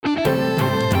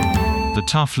The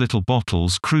tough little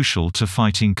bottles crucial to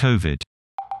fighting COVID.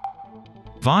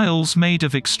 Vials made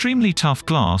of extremely tough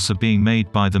glass are being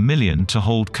made by the million to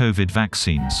hold COVID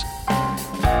vaccines.